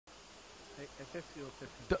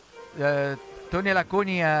Tonny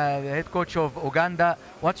Lakony, the head coach of Uganda,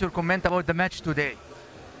 what's your comment about the match today?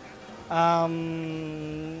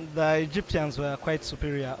 The Egyptians were quite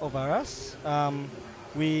superior over us.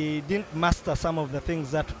 We didn't master some of the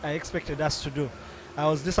things that I expected us to do. I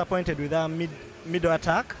was disappointed with our middle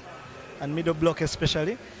attack and middle block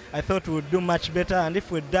especially. I thought we would do much better, and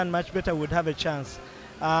if we'd done much better, we'd have a chance.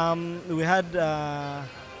 We had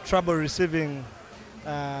trouble receiving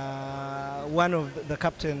one of the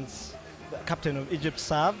captain of Egypt's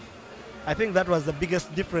serve. I think that was the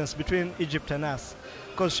biggest difference between Egypt and us,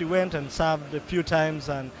 because she went and served a few times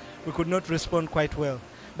and we could not respond quite well.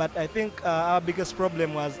 But I think our biggest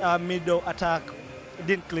problem was our middle attack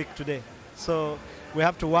didn't click today. So we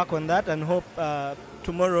have to work on that and hope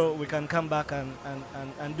tomorrow we can come back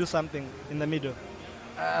and do something in the middle.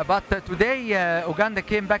 But today Uganda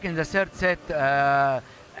came back in the third set.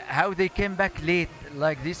 How they came back late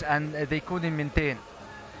like this and they couldn't maintain?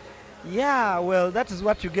 Yeah, well, that is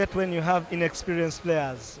what you get when you have inexperienced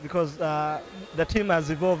players, because the team has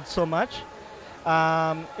evolved so much.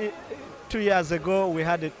 2 years ago, we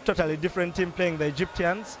had a totally different team playing the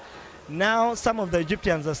Egyptians. Now, some of the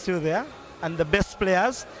Egyptians are still there, and the best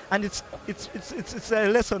players, and it's a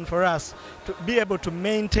lesson for us to be able to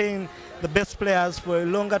maintain the best players for a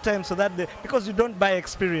longer time, so that because you don't buy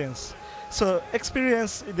experience. So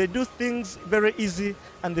experience, they do things very easy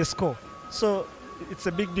and they score. So it's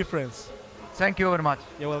a big difference. Thank you very much.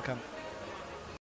 You're welcome.